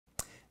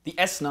The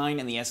S9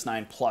 and the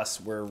S9 Plus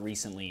were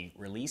recently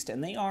released,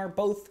 and they are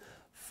both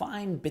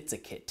fine bits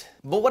of kit.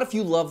 But what if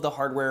you love the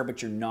hardware,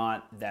 but you're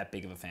not that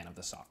big of a fan of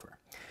the software?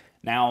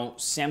 Now,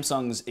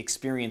 Samsung's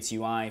Experience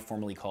UI,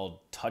 formerly called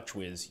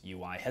TouchWiz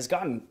UI, has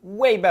gotten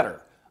way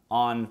better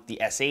on the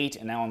S8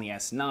 and now on the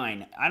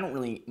S9. I don't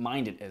really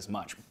mind it as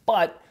much,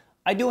 but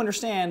I do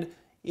understand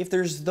if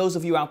there's those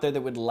of you out there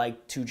that would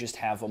like to just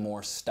have a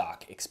more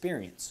stock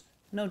experience.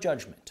 No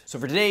judgment. So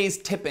for today's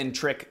Tip and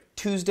Trick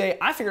Tuesday,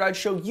 I figured I'd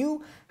show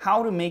you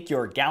how to make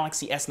your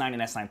Galaxy S9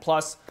 and S9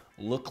 Plus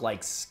look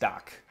like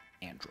stock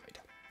Android.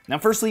 Now,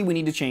 firstly, we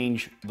need to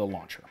change the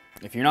launcher.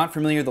 If you're not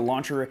familiar, the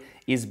launcher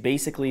is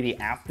basically the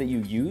app that you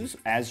use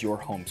as your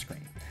home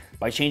screen.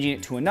 By changing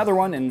it to another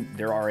one, and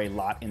there are a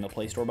lot in the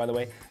Play Store, by the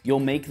way,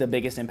 you'll make the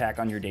biggest impact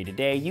on your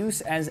day-to-day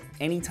use, as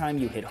anytime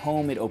you hit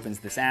home, it opens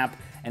this app,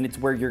 and it's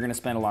where you're gonna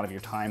spend a lot of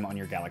your time on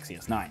your Galaxy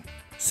S9.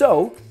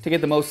 So, to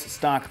get the most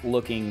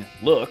stock-looking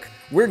look,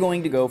 we're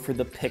going to go for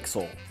the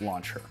Pixel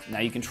launcher. Now,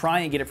 you can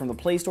try and get it from the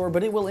Play Store,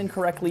 but it will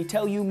incorrectly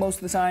tell you most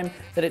of the time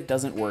that it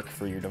doesn't work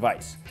for your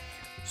device.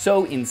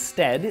 So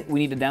instead, we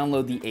need to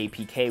download the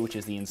APK, which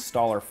is the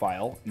installer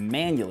file,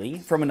 manually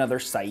from another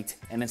site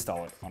and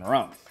install it on our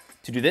own.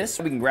 To do this,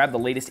 we can grab the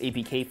latest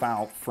APK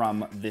file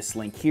from this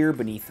link here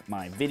beneath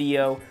my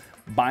video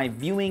by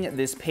viewing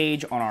this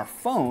page on our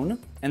phone,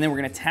 and then we're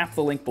gonna tap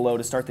the link below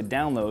to start the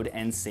download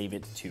and save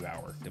it to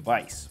our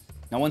device.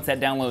 Now, once that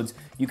downloads,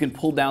 you can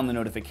pull down the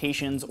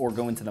notifications or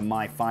go into the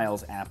My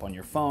Files app on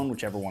your phone,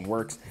 whichever one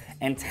works,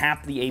 and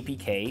tap the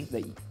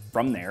APK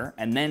from there,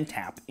 and then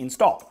tap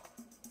Install.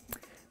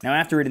 Now,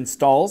 after it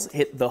installs,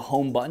 hit the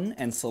Home button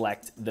and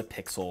select the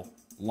Pixel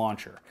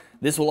launcher.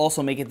 This will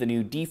also make it the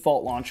new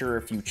default launcher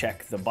if you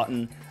check the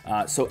button.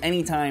 So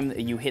anytime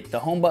you hit the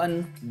Home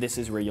button, this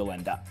is where you'll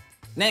end up.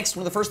 Next,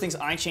 one of the first things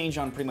I change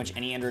on pretty much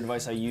any Android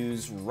device I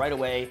use right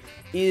away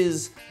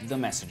is the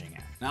messaging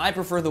app. Now, I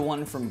prefer the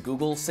one from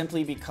Google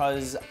simply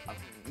because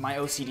my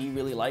OCD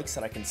really likes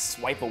that I can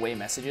swipe away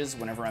messages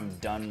whenever I'm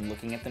done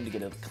looking at them to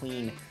get a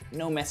clean,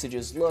 no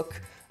messages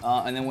look.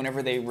 And then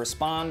whenever they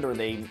respond or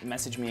they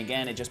message me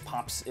again, it just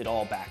pops it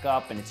all back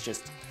up, and it's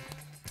just,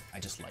 I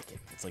just like it.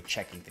 It's like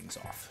checking things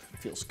off. It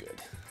feels good.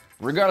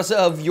 Regardless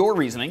of your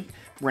reasoning,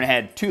 we're gonna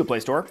head to the Play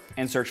Store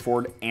and search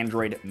for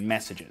Android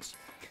Messages.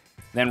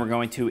 Then we're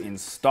going to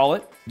install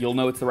it. You'll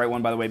know it's the right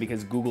one, by the way,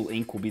 because Google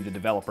Inc. will be the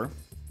developer.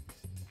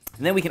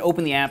 And then we can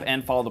open the app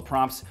and follow the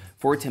prompts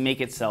for it to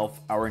make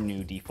itself our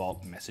new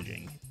default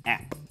messaging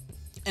app.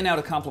 And now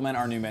to complement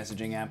our new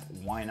messaging app,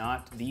 why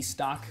not the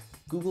stock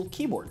Google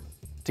keyboard?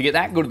 To get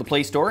that, go to the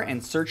Play Store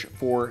and search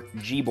for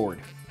Gboard.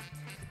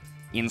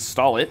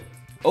 Install it,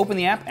 open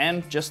the app,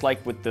 and just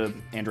like with the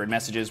Android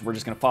messages, we're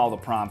just gonna follow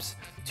the prompts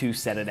to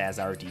set it as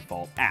our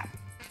default app.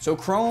 So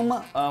Chrome,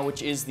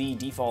 which is the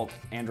default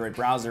Android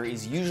browser,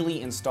 is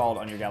usually installed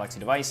on your Galaxy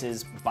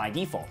devices by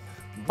default,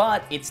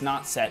 but it's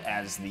not set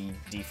as the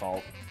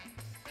default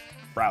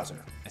browser.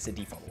 I said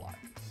default a lot.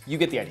 You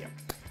get the idea.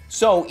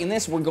 So in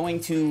this, we're going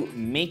to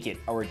make it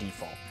our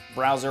default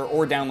browser,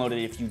 or download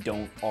it if you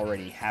don't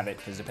already have it,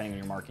 because depending on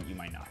your market, you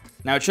might not.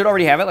 Now, it should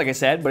already have it, like I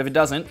said, but if it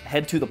doesn't,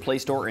 head to the Play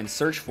Store and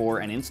search for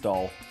and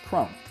install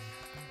Chrome.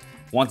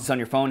 Once it's on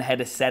your phone, head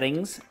to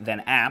Settings,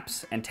 then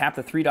Apps, and tap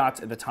the three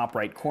dots at the top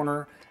right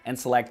corner and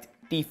select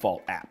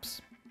Default Apps.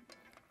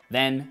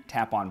 Then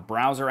tap on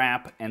Browser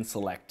App and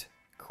select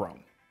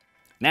Chrome.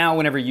 Now,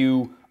 whenever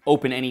you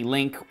open any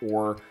link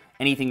or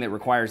anything that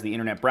requires the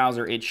internet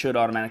browser, it should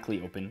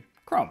automatically open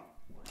Chrome.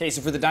 Okay,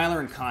 so for the dialer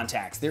and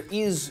contacts, there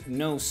is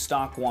no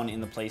stock one in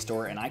the Play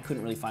Store, and I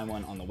couldn't really find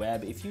one on the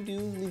web. If you do,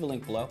 leave a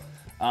link below.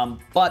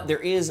 But there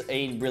is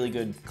a really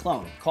good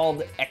clone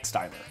called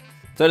Xdialer.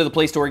 So to the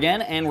Play Store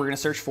again, and we're gonna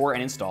search for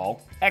and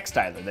install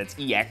Xdialer, that's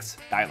EX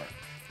Dialer.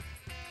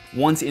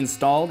 Once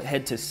installed,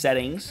 head to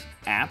Settings,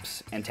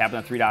 Apps, and tap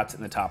on the three dots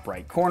in the top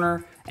right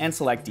corner, and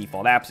select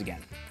Default Apps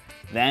again.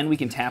 Then we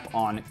can tap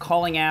on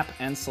Calling App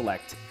and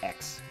select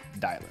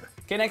Xdialer.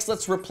 Okay, next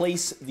let's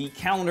replace the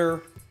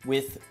calendar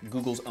with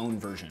Google's own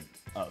version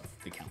of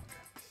the calendar.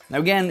 Now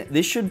again,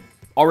 this should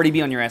already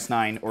be on your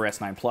S9 or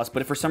S9 Plus,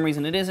 but if for some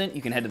reason it isn't,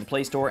 you can head to the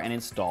Play Store and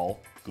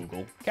install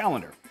Google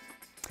Calendar.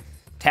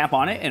 Tap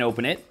on it and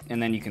open it,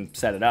 and then you can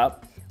set it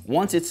up.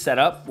 Once it's set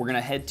up, we're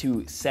gonna head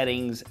to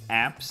Settings,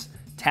 Apps,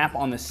 tap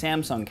on the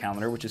Samsung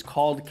calendar, which is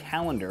called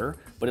Calendar,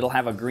 but it'll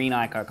have a green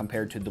icon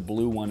compared to the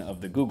blue one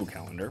of the Google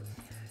Calendar.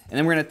 And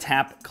then we're gonna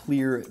tap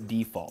Clear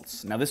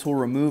Defaults. Now this will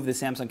remove the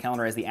Samsung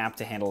calendar as the app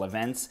to handle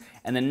events,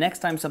 and then next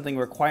time something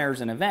requires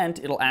an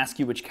event, it'll ask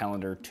you which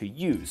calendar to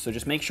use. So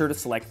just make sure to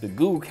select the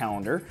Google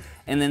Calendar,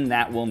 and then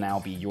that will now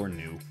be your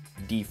new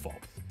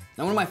default.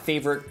 Now, one of my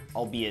favorite,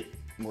 albeit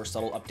more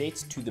subtle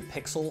updates to the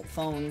Pixel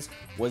phones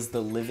was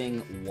the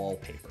living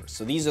wallpapers.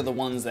 So these are the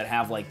ones that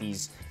have like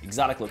these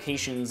exotic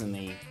locations, and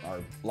they are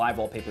live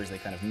wallpapers. They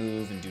kind of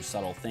move and do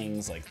subtle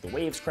things like the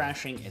waves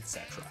crashing,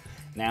 etc.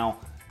 Now,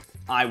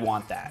 I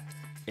want that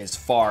as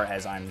far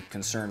as I'm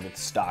concerned with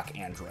stock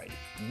Android.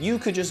 You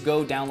could just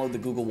go download the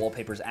Google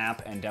Wallpapers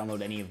app and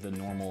download any of the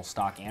normal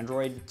stock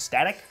Android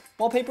static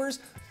wallpapers,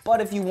 but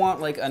if you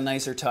want like a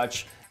nicer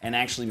touch and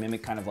actually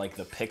mimic kind of like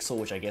the Pixel,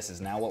 which I guess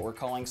is now what we're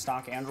calling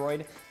stock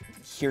Android,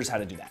 here's how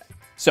to do that.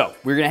 So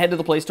we're gonna head to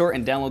the Play Store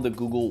and download the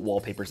Google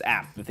Wallpapers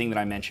app, the thing that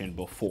I mentioned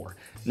before.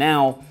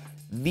 Now,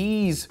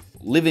 these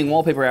living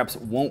wallpaper apps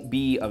won't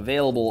be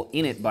available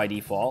in it by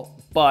default,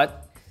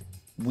 but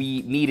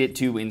we need it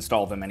to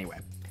install them anyway.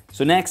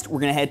 So next, we're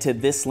gonna head to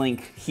this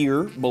link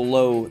here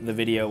below the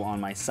video on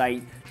my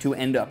site to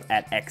end up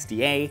at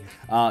XDA.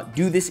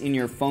 Do this in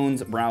your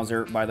phone's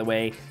browser, by the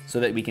way,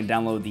 so that we can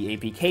download the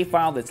APK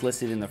file that's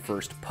listed in the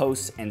first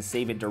post and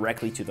save it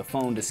directly to the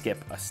phone to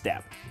skip a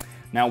step.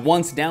 Now,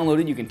 once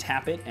downloaded, you can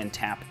tap it and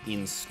tap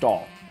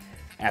Install.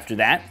 After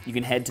that, you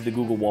can head to the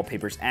Google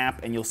Wallpapers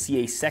app and you'll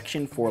see a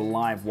section for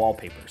live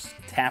wallpapers.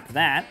 Tap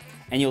that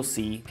and you'll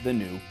see the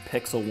new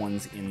Pixel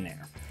ones in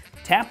there.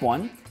 Tap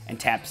one and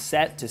tap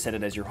Set to set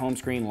it as your home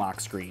screen, lock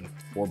screen,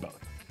 or both.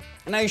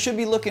 And now you should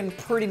be looking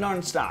pretty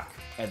darn stock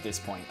at this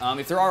point.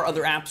 If there are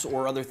other apps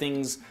or other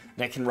things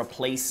that can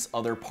replace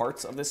other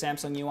parts of the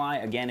Samsung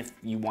UI, again, if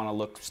you want to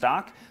look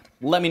stock,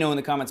 let me know in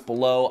the comments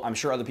below. I'm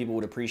sure other people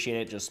would appreciate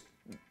it. Just,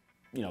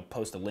 you know,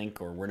 post a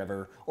link or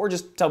whatever, or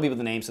just tell people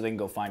the name so they can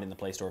go find it in the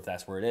Play Store if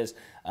that's where it is.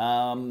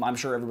 I'm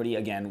sure everybody,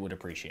 again, would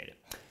appreciate it.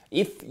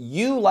 If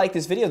you like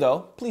this video though,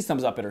 please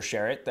thumbs up it or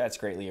share it. That's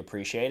greatly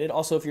appreciated.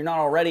 Also, if you're not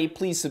already,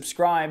 please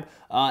subscribe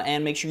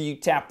and make sure you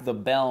tap the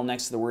bell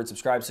next to the word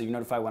subscribe so you're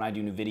notified when I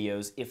do new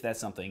videos if that's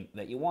something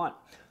that you want.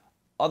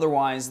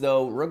 Otherwise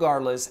though,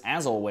 regardless,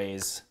 as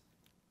always,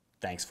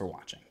 thanks for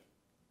watching.